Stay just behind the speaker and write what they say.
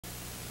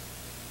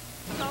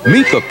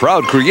Meet the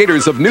proud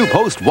creators of new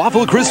Post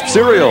Waffle Crisp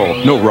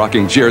cereal. No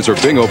rocking chairs or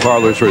bingo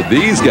parlors for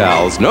these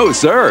gals. No,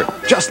 sir.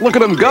 Just look at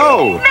them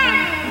go.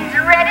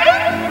 Ready?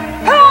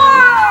 Pour!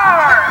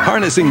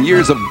 Harnessing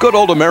years of good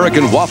old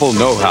American waffle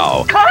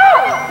know-how.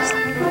 Close!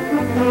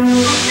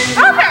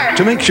 Open!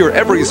 To make sure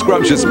every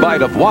scrumptious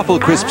bite of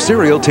Waffle Crisp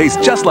cereal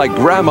tastes just like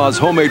Grandma's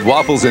homemade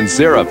waffles and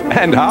syrup.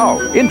 And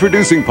how?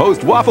 Introducing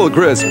Post Waffle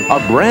Crisp,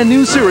 a brand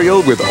new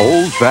cereal with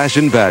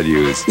old-fashioned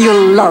values.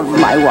 You'll love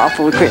my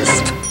Waffle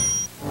Crisp.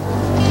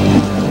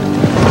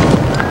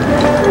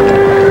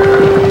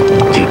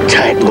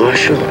 Tight,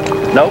 Marshal?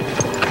 Nope.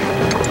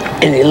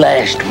 Any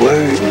last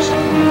words?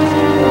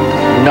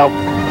 Nope.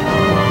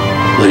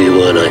 What do you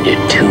want on your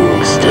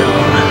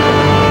tombstone?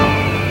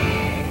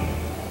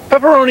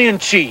 Pepperoni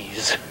and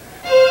cheese.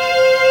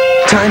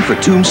 Time for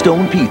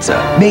Tombstone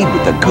Pizza, made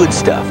with the good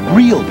stuff.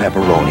 Real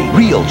pepperoni,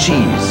 real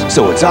cheese,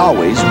 so it's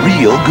always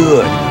real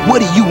good. What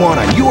do you want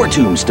on your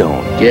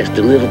tombstone? Just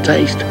a little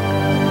taste?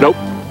 Nope.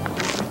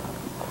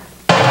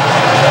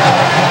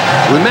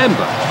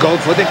 Remember, go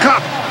for the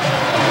cup.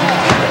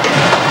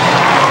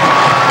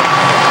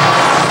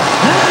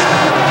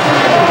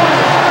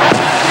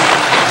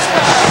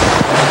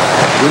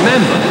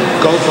 Remember,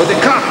 go for the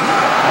cup.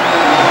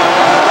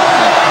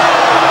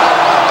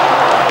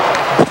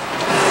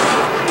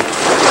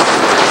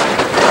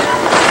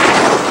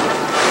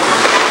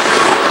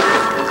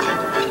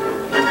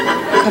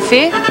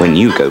 Coffee? When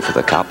you go for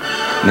the cup,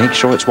 make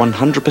sure it's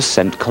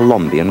 100%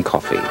 Colombian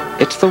coffee.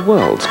 It's the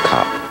world's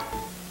cup.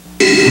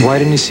 Why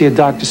didn't you see a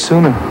doctor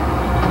sooner?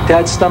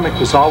 Dad's stomach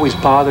was always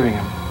bothering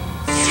him.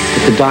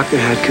 But the doctor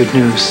had good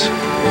news.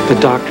 The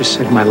doctor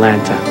said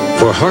Mylanta.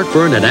 For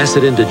heartburn and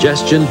acid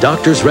indigestion,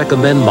 doctors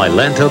recommend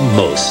Mylanta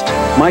most.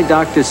 My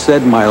doctor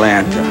said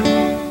Mylanta.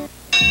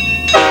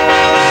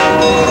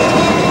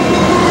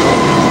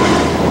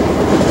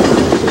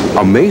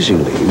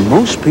 Amazingly,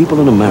 most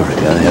people in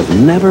America have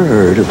never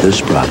heard of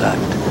this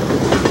product.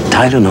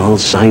 Tylenol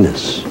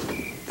Sinus.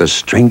 The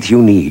strength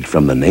you need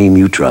from the name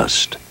you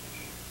trust.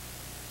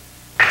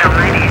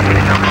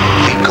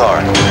 Lead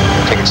car.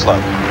 Take it slow.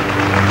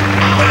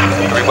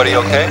 Everybody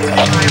okay?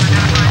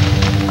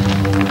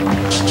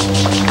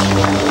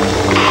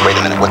 Wait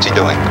a minute, what's he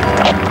doing?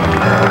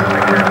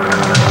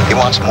 He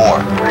wants more.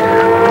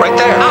 Right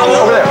there.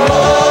 Over there.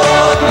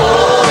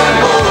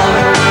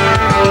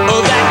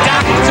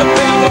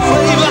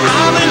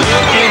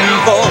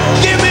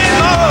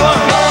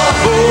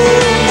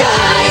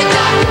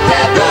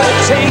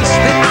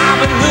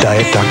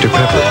 Diet Dr.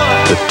 Pepper,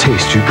 the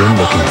taste you've been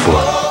looking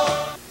for.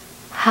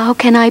 How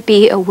can I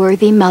be a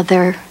worthy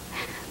mother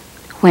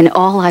when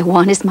all I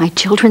want is my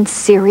children's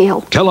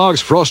cereal? Kellogg's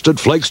Frosted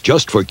Flakes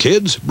just for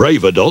kids?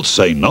 Brave adults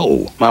say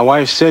no. My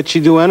wife said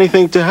she'd do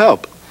anything to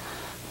help.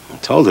 I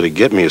told her to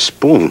get me a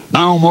spoon.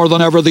 Now more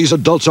than ever, these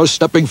adults are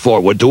stepping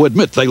forward to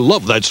admit they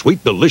love that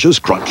sweet, delicious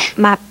crunch.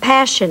 My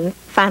passion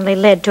finally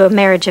led to a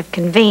marriage of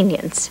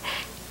convenience.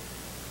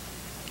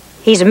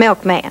 He's a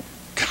milkman.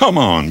 Come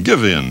on,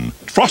 give in.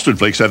 Frosted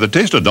Flakes have the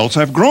taste adults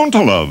have grown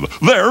to love.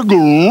 They're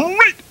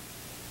great!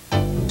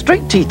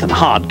 Straight teeth and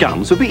hard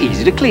gums would be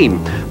easy to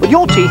clean, but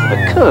your teeth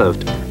are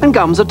curved and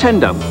gums are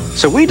tender.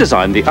 So we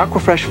designed the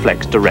Aquafresh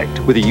Flex Direct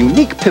with a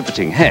unique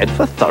pivoting head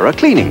for thorough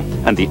cleaning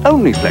and the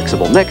only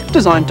flexible neck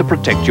designed to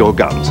protect your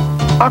gums.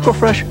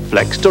 Aquafresh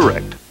Flex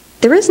Direct.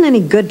 There isn't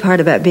any good part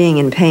about being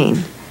in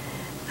pain,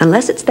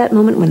 unless it's that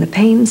moment when the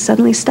pain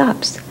suddenly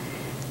stops.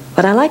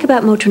 What I like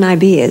about Motrin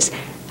IB is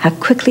how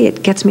quickly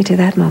it gets me to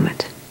that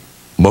moment.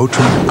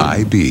 Motrin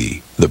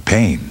IB. The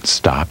pain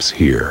stops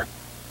here.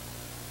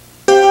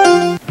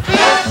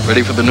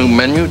 Ready for the new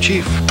menu,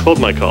 Chief? Hold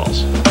my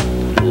calls.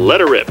 Let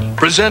her rip.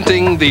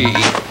 Presenting the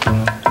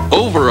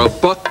Over a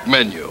Buck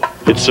menu.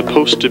 It's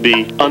supposed to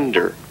be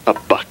under a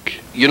buck.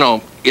 You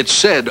know, it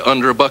said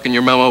under a buck in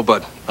your memo,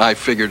 but I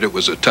figured it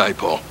was a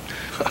typo.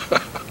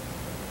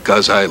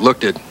 Because I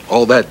looked at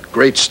all that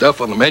great stuff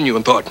on the menu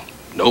and thought,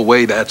 no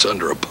way that's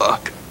under a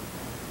buck.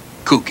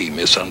 Kooky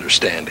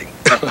misunderstanding.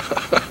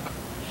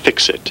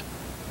 Fix it.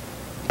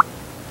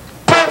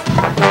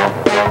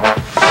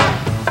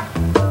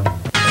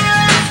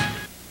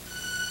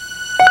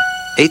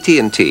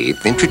 AT&T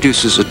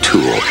introduces a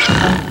tool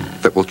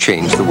that will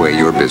change the way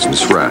your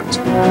business runs.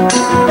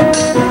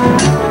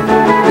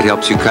 It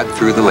helps you cut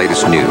through the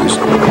latest news,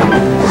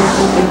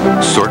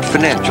 sort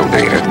financial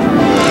data,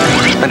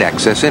 and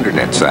access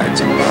internet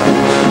sites.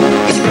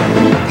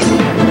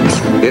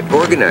 It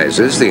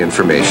organizes the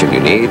information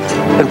you need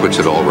and puts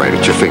it all right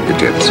at your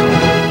fingertips.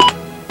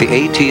 The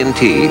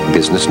AT&T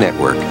Business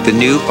Network, the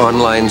new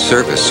online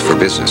service for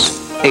business.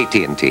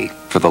 AT&T,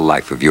 for the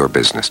life of your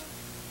business.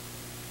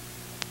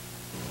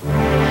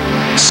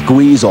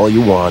 Squeeze all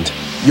you want.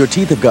 Your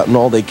teeth have gotten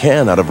all they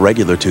can out of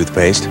regular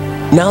toothpaste.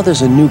 Now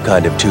there's a new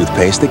kind of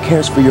toothpaste that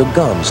cares for your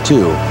gums,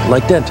 too,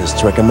 like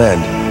dentists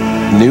recommend.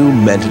 New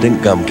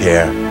Mentadent Gum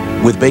Care.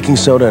 With baking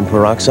soda and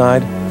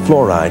peroxide,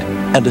 fluoride,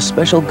 and a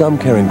special gum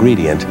care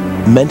ingredient,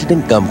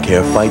 Mentadent Gum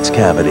Care fights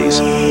cavities,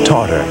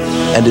 tartar,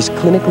 and is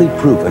clinically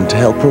proven to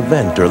help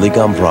prevent early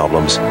gum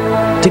problems.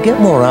 To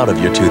get more out of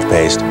your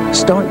toothpaste,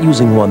 start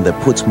using one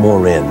that puts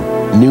more in.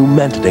 New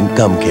Mentadent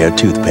Gum Care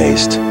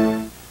Toothpaste.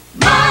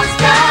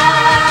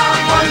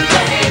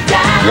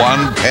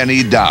 One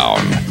penny down.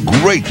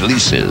 Great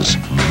leases.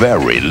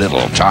 Very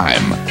little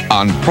time.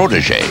 On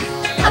Protégé.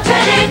 A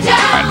penny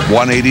down. And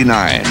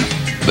 $189.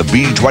 The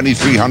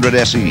B2300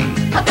 SE.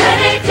 A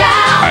penny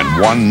down. And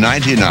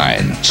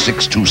 $199.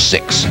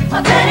 626. A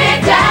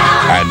penny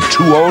down. And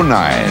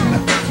 $209.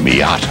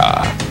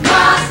 Miata.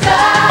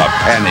 Master. A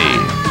penny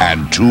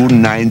and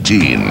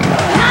 $219.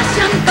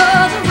 Passion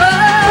for the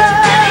world.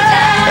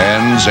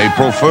 Ends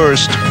April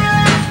 1st.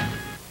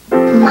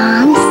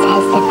 Mom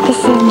says that this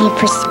is made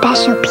for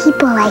special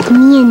people like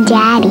me and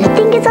Daddy. I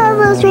think it's all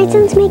those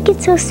raisins make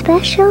it so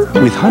special.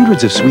 With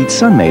hundreds of sweet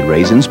Sun-Maid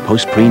raisins,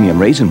 Post Premium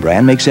Raisin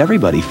Bran makes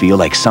everybody feel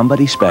like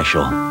somebody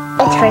special.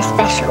 It's for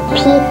special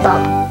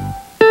people.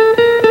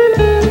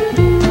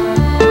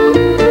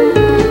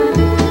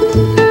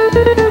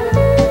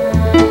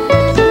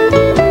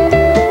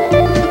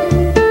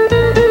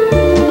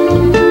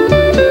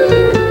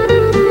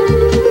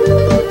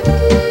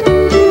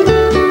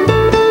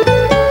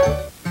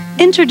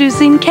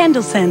 Introducing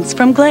Candle Scents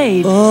from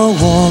Glade. A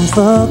warmth,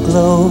 a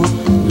glow,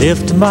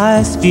 lift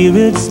my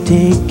spirits,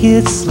 take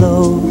it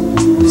slow.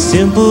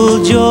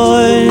 Simple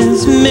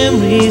joys,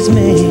 memories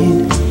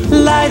made,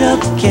 light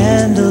up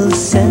candle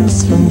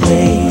scents from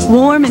Glade.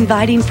 Warm,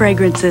 inviting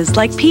fragrances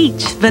like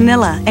peach,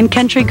 vanilla, and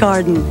country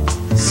garden.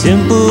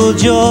 Simple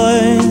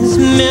joys,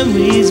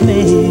 memories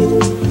made,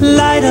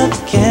 light up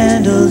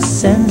candle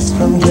scents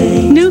from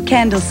Glade. New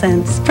Candle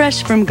Scents,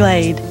 fresh from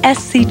Glade.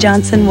 SC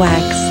Johnson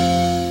Wax.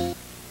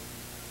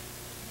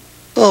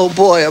 Oh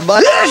boy, am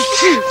I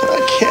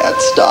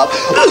can't stop.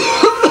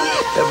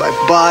 And my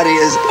body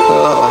is,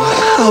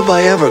 how am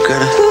I ever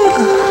gonna?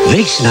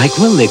 Vicks,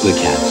 NyQuil, Liquid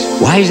Caps.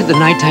 Why is it the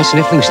nighttime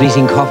sniffling,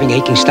 sneezing, coughing,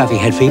 aching, stuffy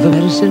head fever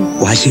medicine?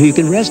 Why, so you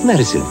can rest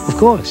medicine, of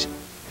course.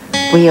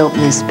 We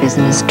opened this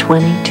business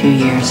 22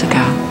 years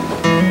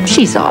ago.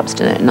 She's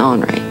obstinate and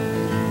ornery.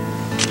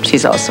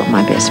 She's also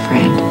my best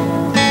friend.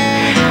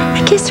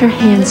 I guess her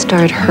hands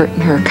started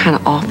hurting her kind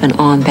of off and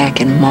on back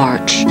in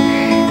March.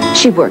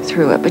 She worked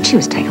through it, but she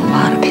was taking a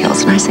lot of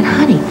pills. And I said,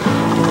 honey,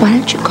 why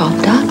don't you call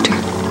the doctor?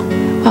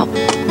 Well,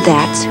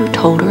 that's who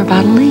told her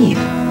about Aleve.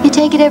 You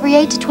take it every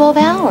 8 to 12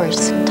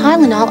 hours.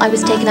 Tylenol, I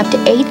was taking up to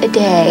 8 a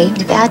day.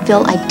 With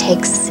Advil, I'd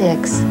take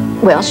 6.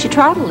 Well, she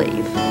tried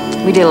Aleve.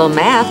 We did a little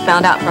math,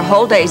 found out for a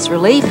whole day's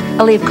relief,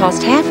 Aleve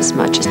cost half as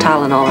much as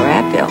Tylenol or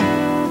Advil.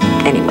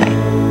 Anyway,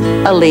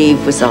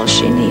 Aleve was all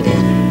she needed.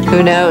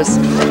 Who knows?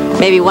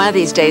 Maybe one of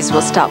these days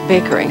we'll stop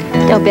bickering.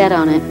 Don't bet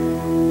on it.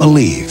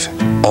 Aleve.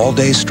 All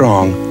day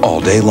strong, all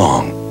day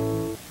long.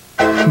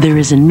 There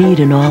is a need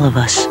in all of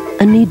us,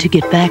 a need to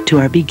get back to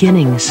our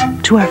beginnings,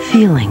 to our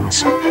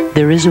feelings.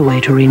 There is a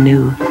way to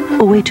renew,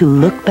 a way to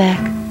look back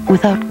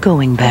without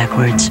going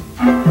backwards.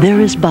 There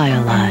is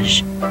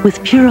Biolage,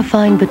 with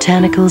purifying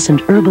botanicals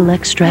and herbal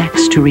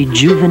extracts to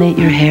rejuvenate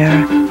your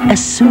hair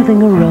as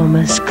soothing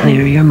aromas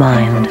clear your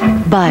mind.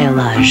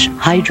 Biolage,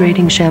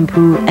 hydrating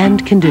shampoo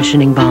and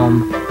conditioning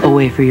balm, a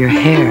way for your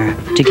hair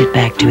to get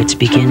back to its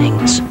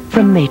beginnings.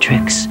 From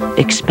Matrix,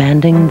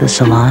 expanding the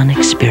salon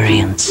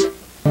experience.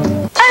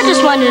 I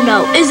just want to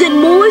know, is it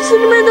more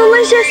cinnamon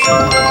delicious?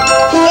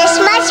 This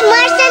much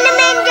more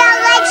cinnamon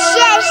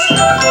delicious.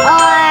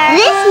 Or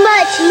this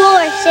much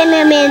more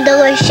cinnamon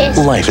delicious.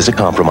 Life is a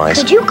compromise.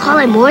 Could you call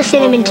it more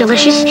cinnamon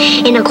delicious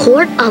in a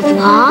court of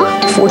law?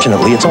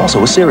 Fortunately, it's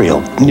also a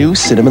cereal. New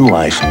Cinnamon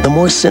Life. The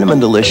more cinnamon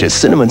delicious,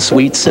 cinnamon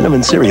sweet,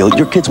 cinnamon cereal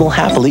your kids will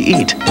happily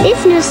eat.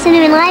 This new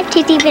Cinnamon Life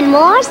tastes even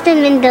more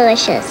cinnamon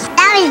delicious.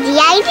 That was the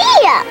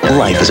idea.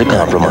 Life is a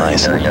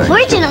compromise.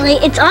 Fortunately,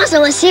 it's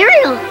also a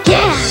cereal.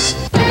 Yeah.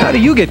 How do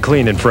you get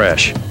clean and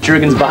fresh?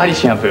 Jergens body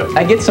shampoo.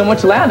 I get so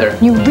much lather.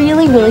 You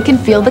really can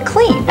feel the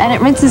clean. And it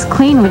rinses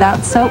clean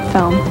without soap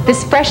film.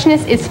 This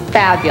freshness is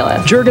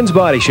fabulous. Jergens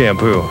body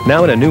shampoo,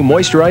 now in a new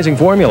moisturizing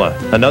formula.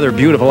 Another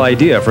beautiful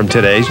idea from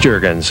today's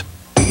Jergens.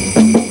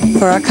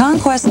 For a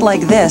conquest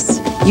like this,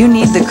 you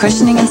need the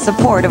cushioning and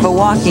support of a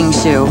walking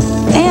shoe.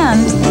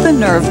 And the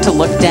nerve to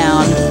look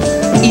down.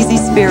 Easy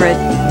Spirit.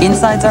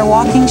 Inside's our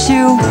walking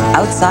shoe.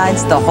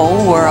 Outside's the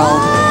whole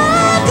world.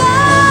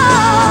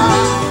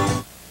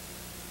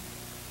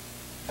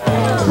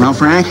 Well,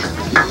 Frank,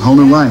 whole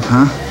new life,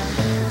 huh?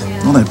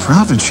 All that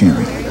profit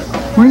sharing.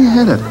 Where are you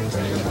headed?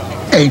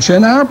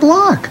 H&R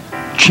Block.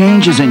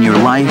 Changes in your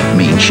life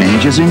mean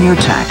changes in your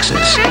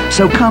taxes.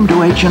 So come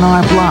to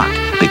H&R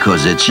Block,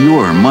 because it's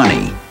your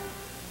money.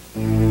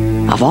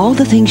 Of all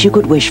the things you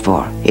could wish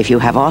for, if you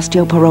have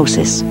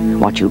osteoporosis,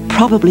 what you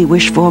probably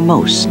wish for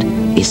most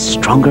is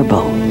stronger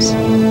bones.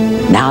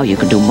 Now you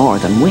can do more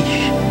than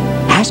wish.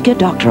 Ask your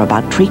doctor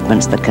about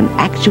treatments that can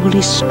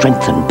actually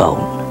strengthen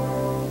bone.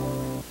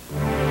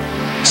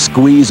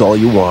 Squeeze all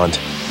you want.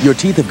 Your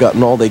teeth have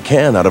gotten all they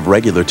can out of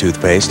regular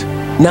toothpaste.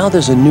 Now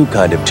there's a new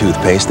kind of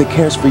toothpaste that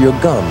cares for your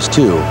gums,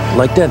 too,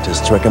 like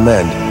dentists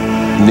recommend.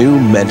 New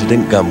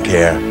Mentadent Gum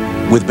Care.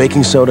 With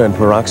baking soda and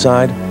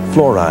peroxide,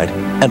 fluoride,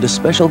 and a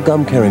special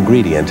gum care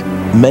ingredient,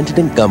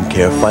 Mentadent Gum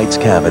Care fights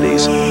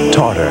cavities,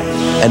 tartar,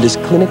 and is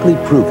clinically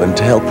proven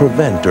to help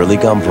prevent early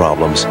gum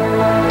problems.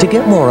 To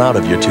get more out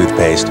of your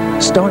toothpaste,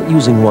 start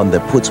using one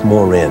that puts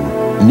more in.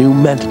 New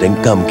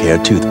Mentadent Gum Care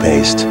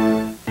toothpaste.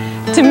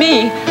 To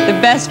me, the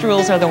best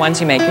rules are the ones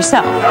you make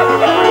yourself.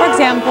 For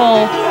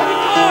example,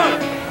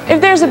 if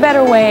there's a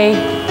better way,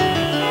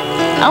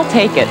 I'll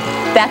take it.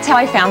 That's how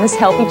I found this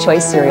Healthy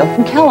Choice cereal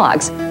from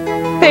Kellogg's.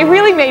 They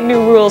really made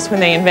new rules when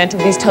they invented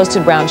these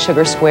toasted brown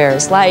sugar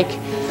squares, like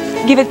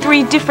give it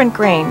 3 different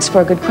grains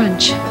for a good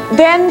crunch.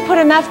 Then put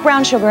enough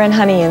brown sugar and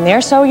honey in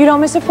there so you don't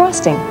miss a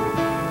frosting.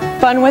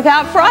 Fun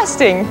without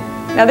frosting.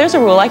 Now there's a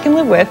rule I can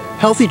live with.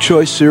 Healthy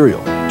Choice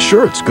cereal.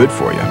 Sure, it's good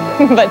for you.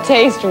 But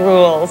taste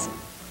rules.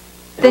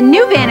 The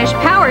new Vanish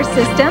Power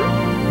System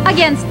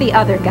against the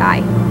other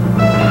guy.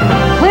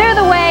 Clear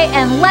the way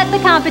and let the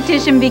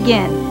competition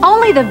begin.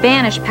 Only the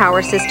Vanish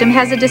Power System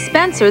has a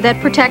dispenser that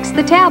protects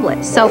the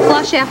tablet. So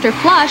flush after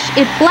flush,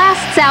 it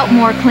blasts out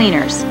more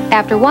cleaners.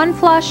 After one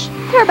flush,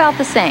 they're about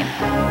the same.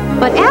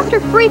 But after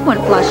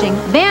frequent flushing,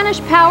 Vanish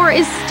Power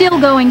is still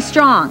going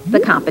strong. The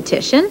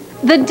competition,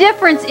 the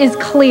difference is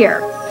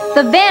clear.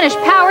 The Vanish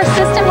Power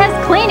System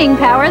has cleaning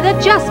power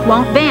that just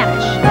won't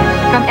vanish.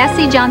 From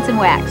SC Johnson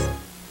Wax.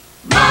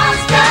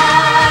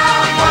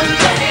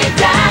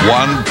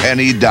 One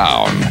penny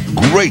down.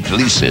 Great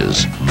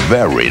leases.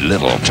 Very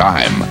little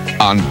time.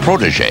 On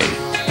Protege.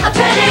 A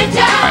penny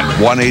down.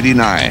 And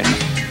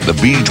 $189. The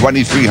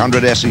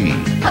B2300 SE.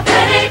 A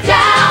penny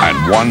down. And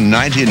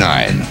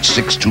 $199.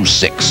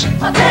 626. A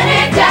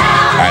penny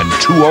down. And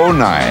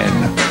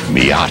 $209.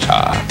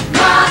 Miata.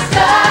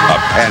 Master. A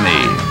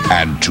penny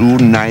and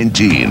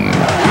 $219.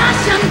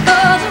 Passion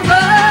for the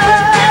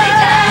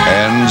road.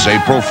 Ends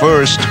April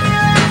 1st.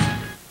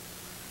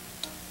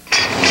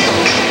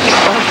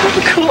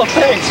 Cool,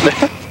 thanks,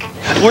 man.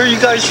 Where are you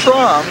guys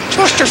from?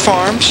 Toaster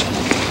Farms.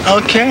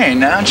 Okay,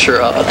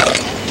 natural.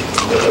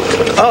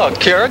 Oh,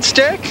 carrot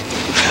stick?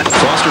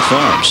 Foster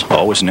Farms.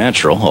 Always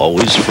natural,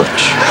 always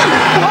fresh.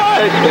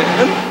 Hi,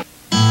 man.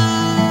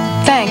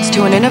 Thanks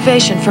to an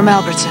innovation from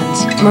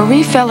Albertsons,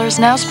 Marie Fellers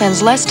now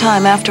spends less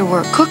time after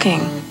work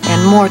cooking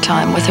and more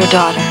time with her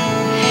daughter.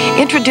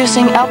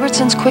 Introducing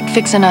Albertsons Quick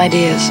Fixin'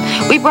 Ideas.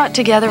 We brought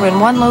together in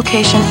one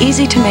location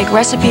easy-to-make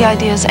recipe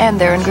ideas and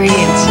their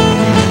ingredients.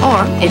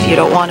 Or, if you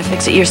don't want to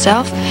fix it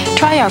yourself,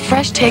 try our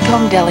fresh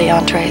take-home deli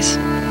entrees.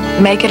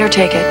 Make it or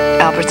take it,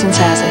 Albertsons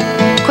has it.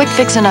 Quick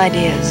Fixin'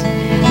 Ideas.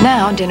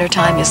 Now, dinner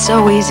time is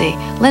so easy.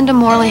 Linda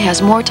Morley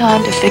has more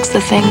time to fix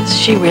the things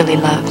she really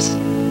loves.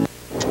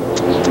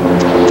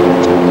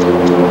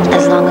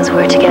 As long as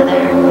we're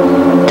together,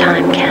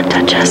 time can't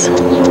touch us.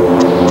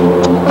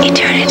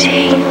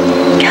 Eternity.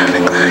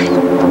 Calvin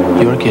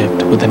Klein. Your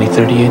gift with any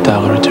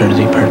 $38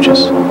 Eternity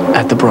purchase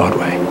at the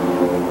Broadway.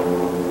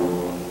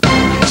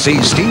 See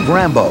Steve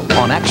Rambo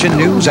on Action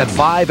News at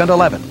 5 and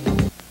 11.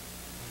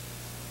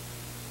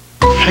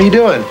 How you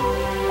doing?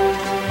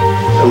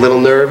 A little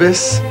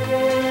nervous?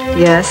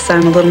 Yes,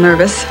 I'm a little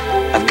nervous.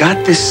 I've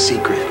got this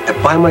secret. I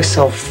buy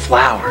myself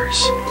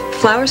flowers.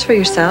 Flowers for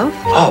yourself?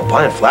 Oh,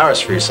 buying flowers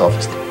for yourself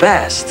is the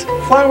best.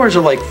 Flowers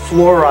are like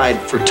fluoride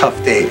for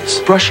tough days.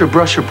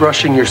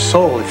 Brushing your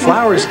soul. And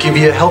flowers give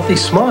you a healthy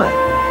smile.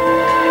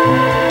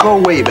 Go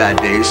away, you bad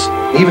days.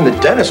 Even the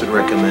dentist would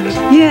recommend it.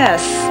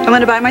 Yes, I'm going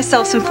to buy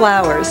myself some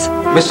flowers.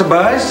 Mr.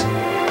 Buzz?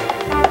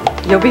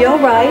 You'll be all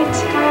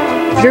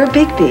right. You're a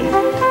big bee.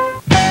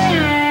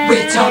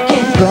 We're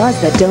talking bras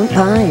that don't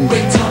pine.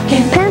 We're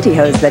talking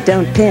pantyhose that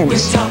don't pinch.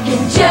 We're talking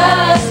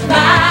just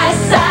my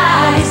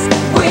size.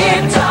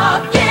 We're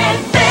talking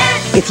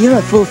fit. If you're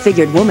a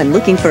full-figured woman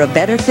looking for a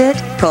better fit,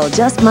 call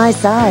Just My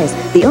Size,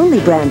 the only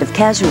brand of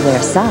casual wear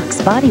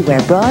socks,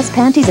 bodywear, bras,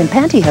 panties, and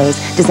pantyhose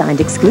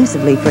designed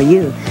exclusively for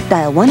you.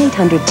 Dial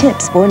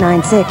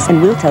 1-800-TIPS-496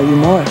 and we'll tell you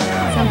more.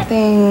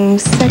 Something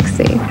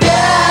sexy.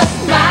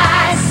 Just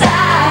my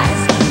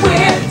size.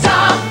 We're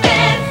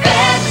talking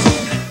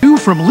fit. New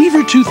from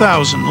Lever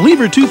 2000.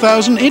 Lever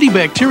 2000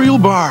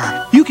 antibacterial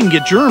bar. You can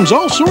get germs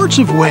all sorts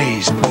of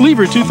ways.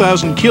 Lever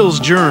 2000 kills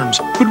germs,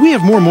 but we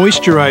have more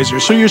moisturizer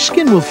so your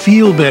skin will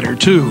feel better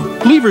too.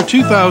 Lever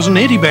 2000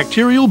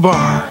 antibacterial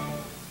bar.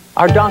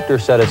 Our doctor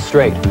set us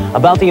straight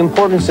about the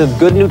importance of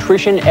good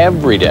nutrition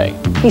every day.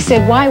 He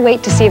said, why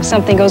wait to see if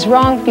something goes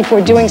wrong before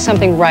doing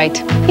something right?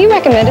 He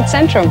recommended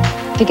Centrum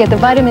to get the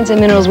vitamins and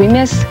minerals we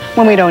miss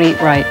when we don't eat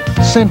right.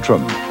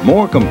 Centrum,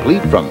 more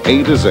complete from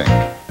A to Z.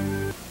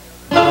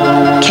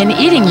 Can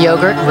eating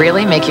yogurt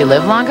really make you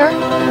live longer?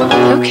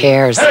 Who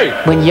cares?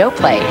 When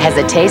Yoplait has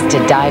a taste to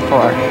die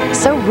for.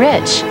 So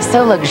rich,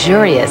 so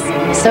luxurious,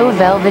 so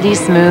velvety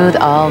smooth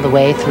all the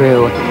way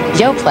through.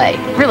 Yoplait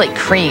really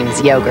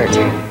creams yogurt.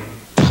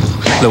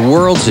 The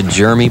world's a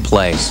germy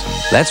place.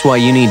 That's why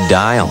you need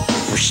Dial.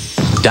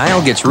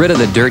 Dial gets rid of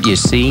the dirt you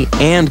see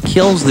and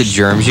kills the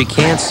germs you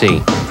can't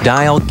see.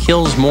 Dial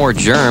kills more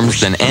germs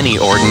than any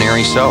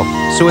ordinary soap.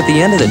 So at the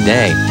end of the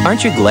day,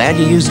 aren't you glad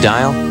you use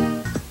Dial?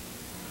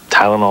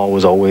 Tylenol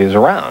was always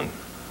around.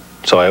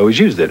 So I always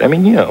used it. I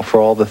mean, you know, for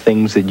all the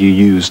things that you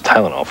use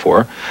Tylenol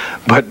for.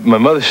 But my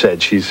mother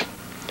said she's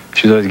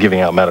always giving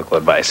out medical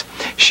advice.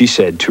 She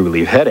said to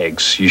relieve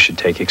headaches, you should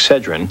take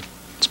Excedrin.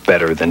 It's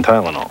better than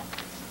Tylenol.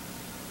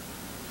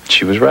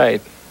 She was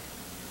right.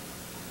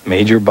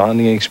 Major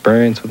bonding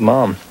experience with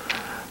Mom.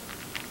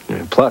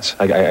 Plus,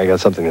 I got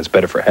something that's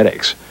better for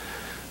headaches.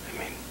 I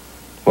mean,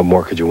 what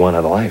more could you want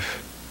out of life?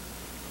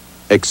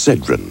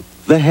 Excedrin,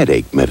 the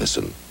headache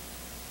medicine.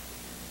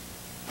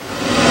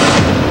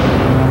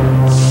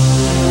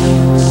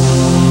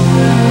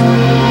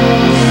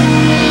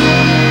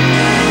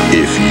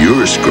 If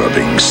you're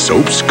scrubbing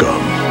soap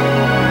scum,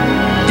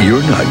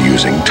 you're not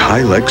using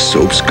Tylex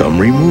Soap Scum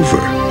Remover.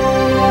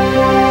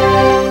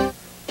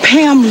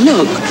 Pam,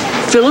 look.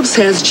 Phillips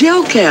has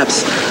gel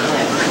caps.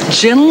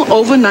 Gentle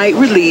overnight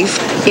relief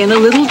in a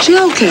little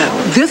gel cap.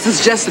 This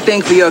is just the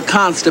thing for your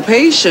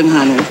constipation,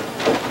 honey.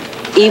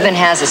 Even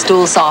has a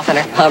stool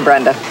softener, huh,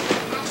 Brenda?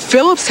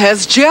 Phillips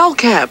has gel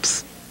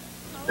caps.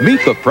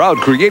 Meet the proud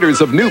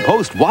creators of new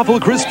Post Waffle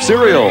Crisp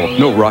cereal.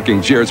 No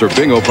rocking chairs or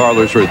bingo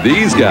parlors for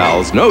these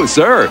gals. No,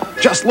 sir.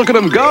 Just look at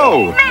them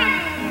go.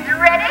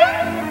 Ready?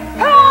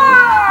 Pour!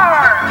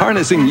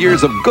 Harnessing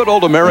years of good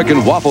old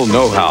American waffle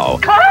know-how.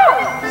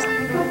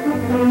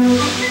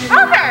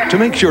 To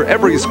make sure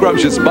every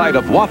scrumptious bite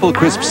of Waffle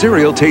Crisp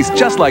cereal tastes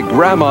just like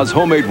Grandma's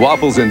homemade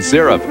waffles and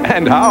syrup.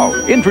 And how?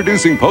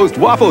 Introducing Post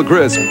Waffle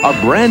Crisp, a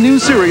brand new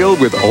cereal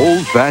with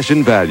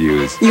old-fashioned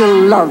values.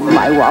 You'll love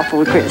my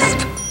Waffle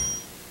Crisp.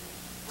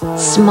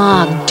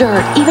 Smog,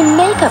 dirt, even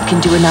makeup can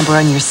do a number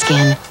on your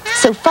skin.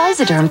 So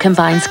Physoderm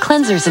combines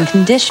cleansers and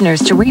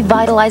conditioners to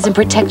revitalize and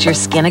protect your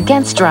skin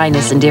against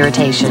dryness and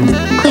irritation.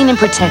 Clean and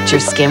protect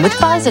your skin with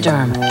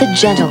Physoderm, the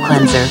gentle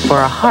cleanser for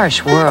a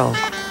harsh world.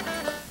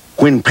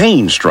 When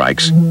pain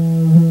strikes,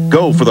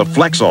 go for the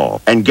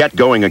Flexall and get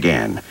going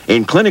again.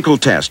 In clinical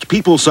tests,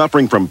 people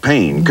suffering from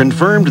pain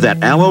confirmed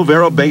that aloe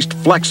vera-based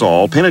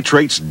Flexall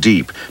penetrates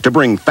deep to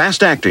bring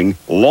fast-acting,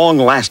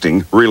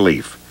 long-lasting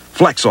relief.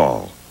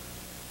 Flexall.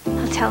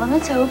 I'll tell them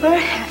it's over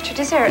after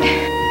dessert.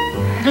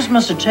 This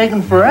must have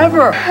taken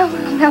forever.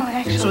 Oh, no,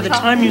 actually. So the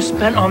time you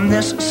spent on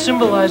this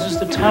symbolizes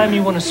the time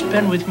you want to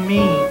spend with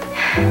me.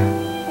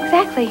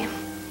 Exactly.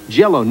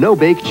 Jell-O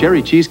no-bake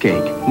cherry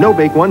cheesecake.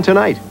 No-bake one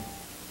tonight.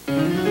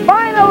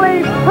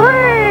 Finally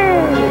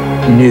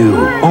free! New,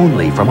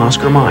 only from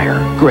Oscar Mayer.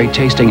 Great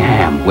tasting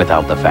ham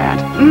without the fat.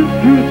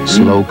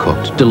 Slow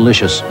cooked,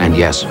 delicious, and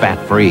yes,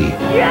 fat-free.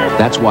 Yes!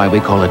 That's why we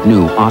call it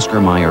new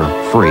Oscar Mayer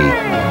free.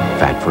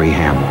 Fat-free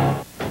ham.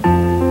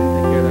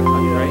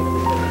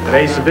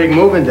 Today's the big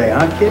moving day,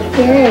 huh, kid?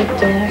 Yeah, I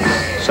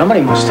guess.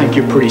 Somebody must think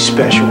you're pretty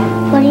special.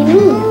 What do you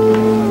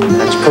mean?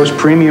 That's Post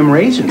Premium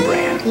Raisin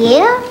Bran.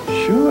 Yeah?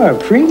 Sure,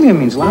 premium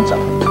means lots of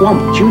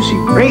plump, juicy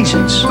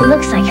raisins. It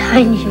looks like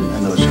honey.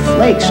 And those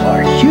flakes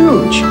are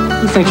huge.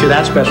 Who thinks you're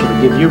that special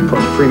to give you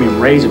Post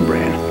Premium Raisin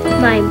Bran?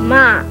 My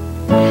mom.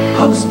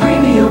 Post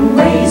Premium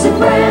Raisin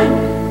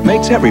Bran.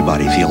 Makes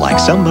everybody feel like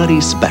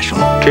somebody special.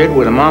 Kid,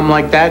 with a mom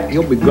like that,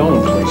 you'll be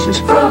going places.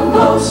 From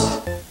Post.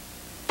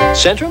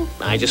 Centrum?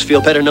 I just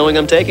feel better knowing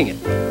I'm taking it.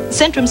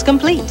 Centrum's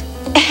complete.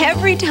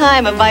 Every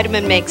time a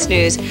vitamin makes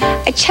news,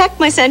 I check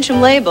my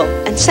Centrum label,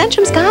 and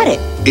Centrum's got it.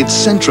 It's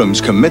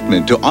Centrum's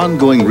commitment to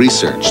ongoing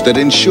research that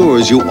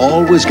ensures you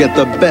always get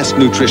the best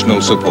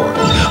nutritional support.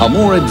 A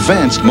more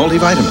advanced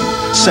multivitamin.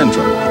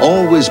 Centrum,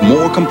 always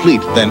more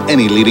complete than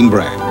any leading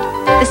brand.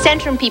 The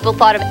Centrum people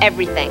thought of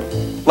everything.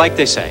 Like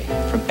they say,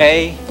 from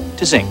A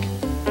to Zinc.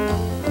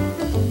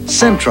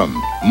 Centrum,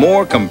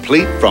 more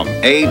complete from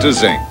A to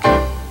Zinc.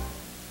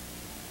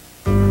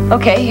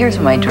 Okay, here's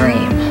my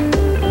dream.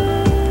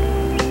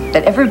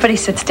 That everybody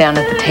sits down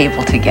at the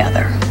table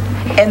together,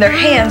 and their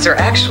hands are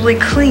actually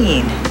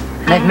clean.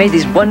 And I've made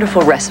these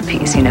wonderful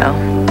recipes, you know.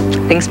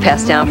 Things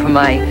passed down from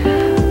my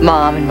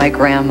mom and my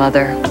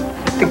grandmother.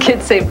 The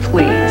kids say,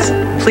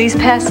 please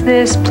pass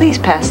this, please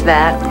pass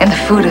that. And the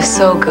food is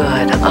so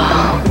good.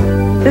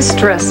 Oh, this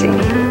dressing.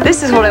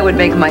 This is what I would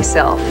make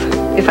myself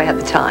if I had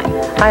the time.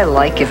 I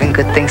like giving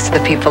good things to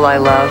the people I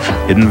love.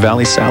 Hidden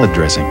Valley salad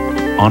dressing.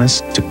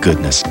 Honest to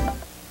goodness.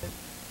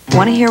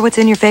 Want to hear what's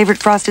in your favorite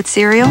frosted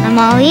cereal? I'm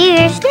all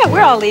ears. Yeah,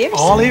 we're all ears.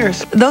 All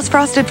ears. Those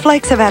frosted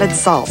flakes have added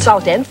salt.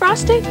 Salt and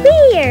frosting?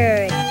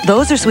 Weird.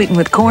 Those are sweetened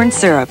with corn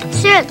syrup.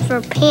 Syrup's for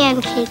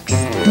pancakes.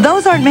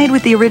 Those aren't made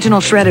with the original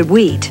shredded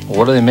wheat.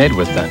 What are they made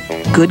with then?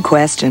 Good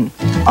question.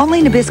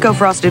 Only Nabisco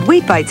Frosted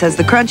Wheat Bites has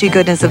the crunchy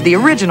goodness of the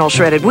original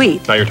shredded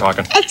wheat. Now you're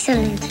talking.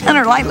 Excellent. And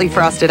are lightly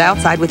frosted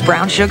outside with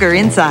brown sugar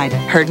inside.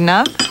 Heard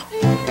enough?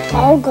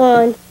 All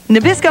gone.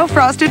 Nabisco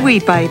Frosted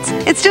Wheat Bites.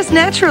 It's just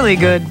naturally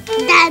good.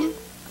 Done.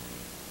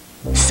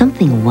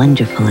 Something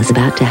wonderful is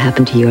about to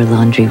happen to your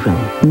laundry room.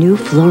 New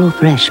Floral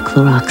Fresh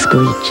Clorox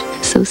Bleach.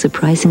 So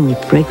surprisingly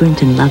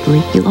fragrant and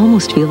lovely, you'll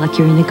almost feel like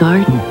you're in a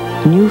garden.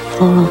 New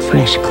Floral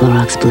Fresh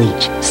Clorox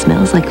Bleach.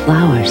 Smells like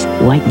flowers,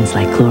 whitens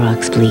like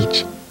Clorox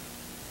Bleach.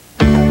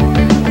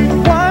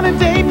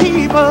 One-a-day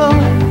people,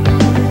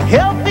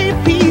 healthy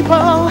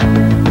people.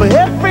 For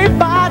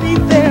everybody,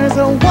 there's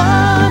a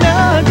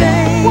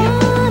one-a-day.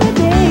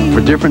 For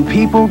For different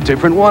people,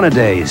 different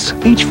one-a-days.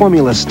 Each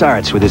formula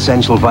starts with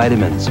essential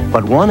vitamins,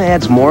 but one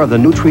adds more of the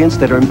nutrients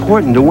that are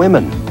important to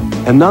women.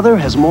 Another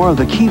has more of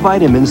the key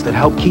vitamins that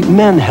help keep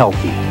men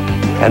healthy.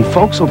 And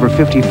folks over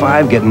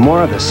 55 get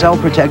more of the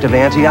cell-protective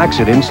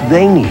antioxidants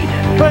they need.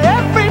 For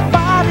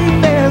everybody,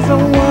 there's a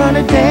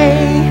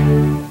one-a-day.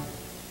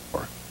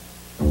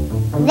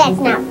 That's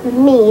not for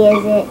me,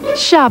 is it?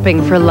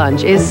 Shopping for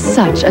lunch is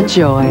such a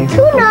joy.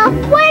 Tuna,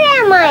 what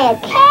am I,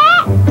 a cat?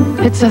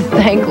 It's a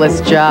thankless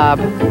job.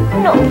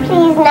 No,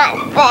 please,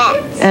 not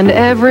that. And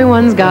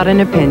everyone's got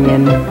an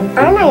opinion.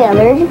 Aren't I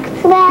allergic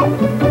to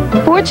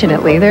that?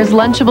 Fortunately, there's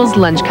Lunchables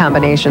lunch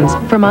combinations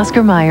from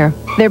Oscar Mayer.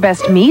 Their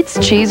best meats,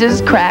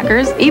 cheeses,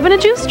 crackers, even a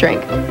juice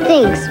drink.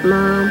 Thanks,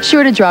 Mom.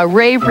 Sure to draw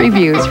rave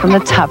reviews from the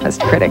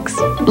toughest critics.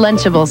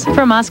 Lunchables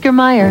from Oscar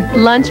Mayer.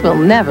 Lunch will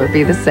never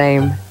be the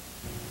same.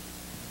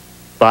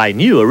 Buy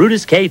new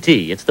Arudis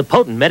KT. It's the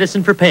potent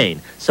medicine for pain.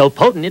 So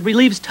potent it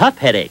relieves tough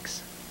headaches.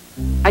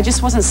 I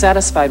just wasn't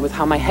satisfied with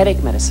how my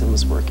headache medicine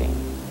was working.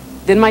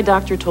 Then my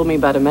doctor told me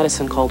about a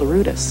medicine called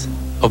Arudis.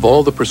 Of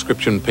all the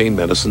prescription pain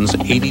medicines,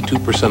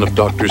 82% of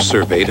doctors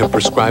surveyed have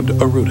prescribed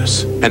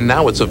Arudis. And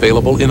now it's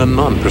available in a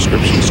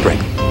non-prescription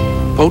strength.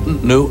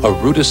 Potent new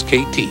Arudis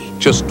KT.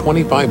 Just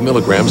 25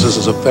 milligrams is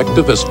as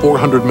effective as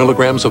 400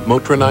 milligrams of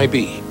Motrin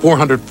IB,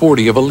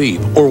 440 of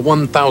Aleve, or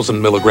 1,000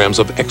 milligrams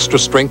of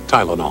extra-strength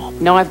Tylenol.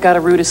 Now I've got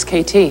Arudis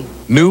KT.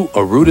 New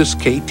Arudis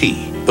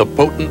KT, the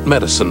potent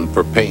medicine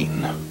for pain.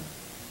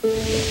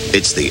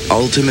 It's the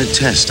ultimate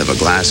test of a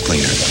glass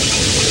cleaner.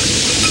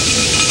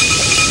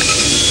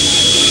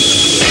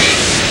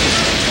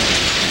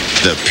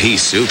 The pea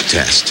soup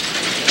test.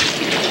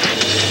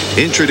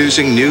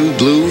 Introducing new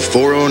Blue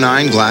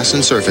 409 Glass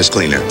and Surface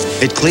Cleaner.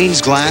 It cleans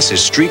glass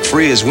as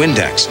streak-free as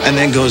Windex and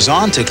then goes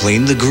on to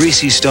clean the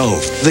greasy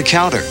stove, the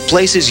counter,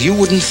 places you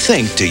wouldn't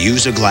think to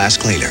use a glass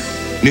cleaner.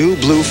 New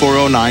Blue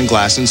 409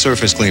 Glass and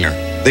Surface Cleaner.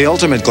 The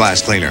ultimate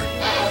glass cleaner.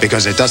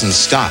 Because it doesn't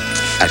stop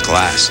at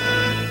glass.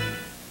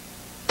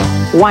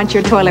 Want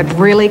your toilet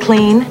really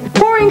clean?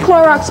 Pour in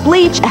Clorox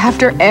bleach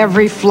after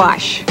every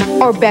flush.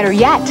 Or better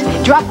yet,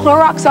 drop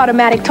Clorox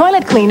Automatic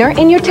Toilet Cleaner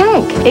in your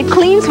tank. It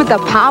cleans with the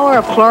power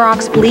of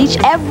Clorox bleach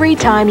every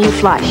time you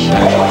flush.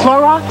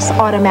 Clorox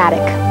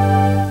Automatic.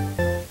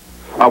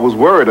 I was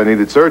worried I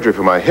needed surgery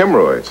for my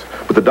hemorrhoids,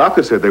 but the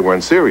doctor said they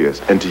weren't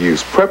serious and to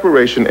use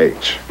Preparation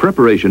H.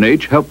 Preparation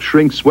H helps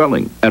shrink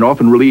swelling and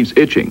often relieves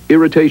itching,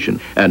 irritation,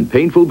 and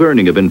painful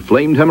burning of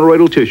inflamed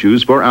hemorrhoidal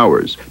tissues for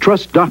hours.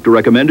 Trust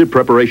doctor-recommended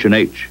Preparation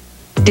H.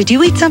 Did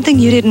you eat something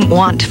you didn't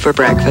want for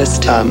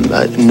breakfast?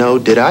 No,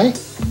 did I?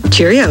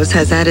 Cheerios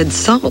has added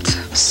salt.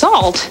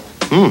 Salt?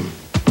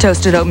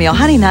 Toasted Oatmeal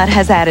Honey Nut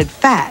has added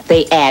fat.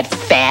 They add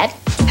fat?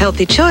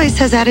 Healthy Choice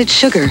has added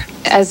sugar.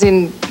 As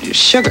in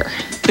sugar?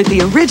 But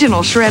the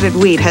original shredded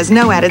wheat has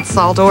no added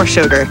salt or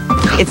sugar.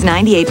 It's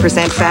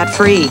 98%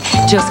 fat-free,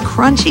 just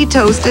crunchy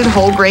toasted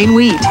whole grain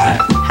wheat.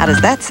 How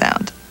does that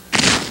sound?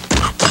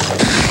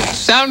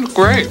 Sounds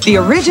great. The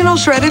original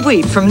shredded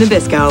wheat from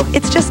Nabisco.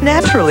 It's just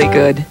naturally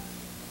good.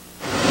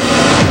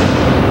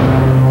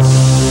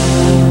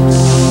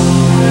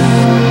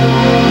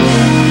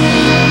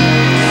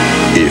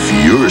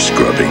 If you're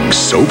scrubbing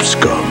soap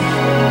scum,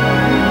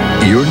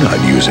 you're not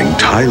using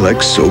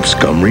Tilex Soap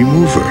Scum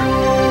Remover.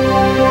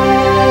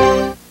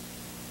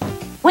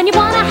 When you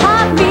want a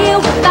hot meal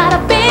without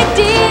a big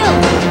deal,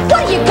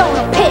 what are you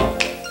gonna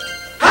pick?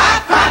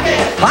 Hot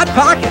Pockets! Hot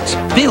Pockets,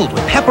 filled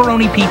with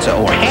pepperoni pizza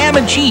or ham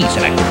and cheese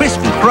and a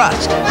crispy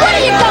crust. What are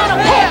you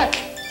gonna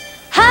pick?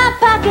 Hot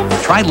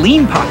Pockets! Try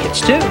Lean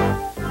Pockets, too.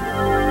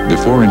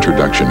 Before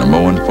introduction, a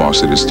Moen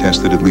faucet is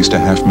tested at least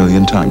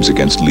 500,000 times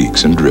against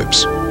leaks and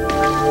drips.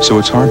 So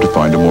it's hard to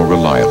find a more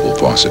reliable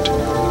faucet,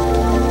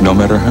 no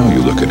matter how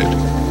you look at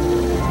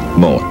it.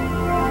 Moen.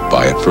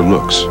 Buy it for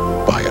looks.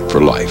 Buy it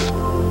for life.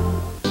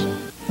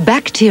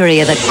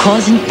 Bacteria that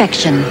cause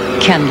infection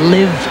can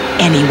live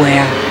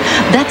anywhere.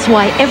 That's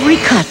why every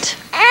cut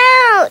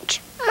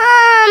Ouch!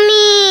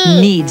 Mommy!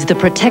 needs the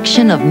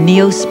protection of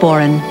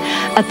Neosporin.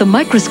 At the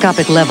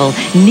microscopic level,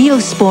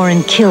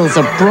 Neosporin kills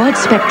a broad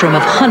spectrum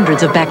of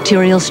hundreds of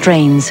bacterial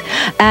strains.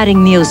 Adding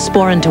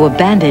Neosporin to a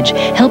bandage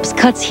helps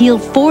cuts heal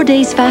 4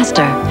 days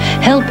faster.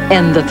 Help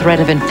end the threat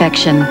of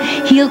infection.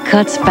 Heal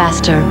cuts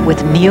faster with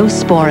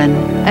Neosporin.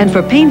 And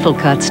for painful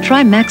cuts,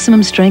 try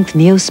Maximum Strength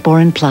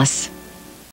Neosporin Plus.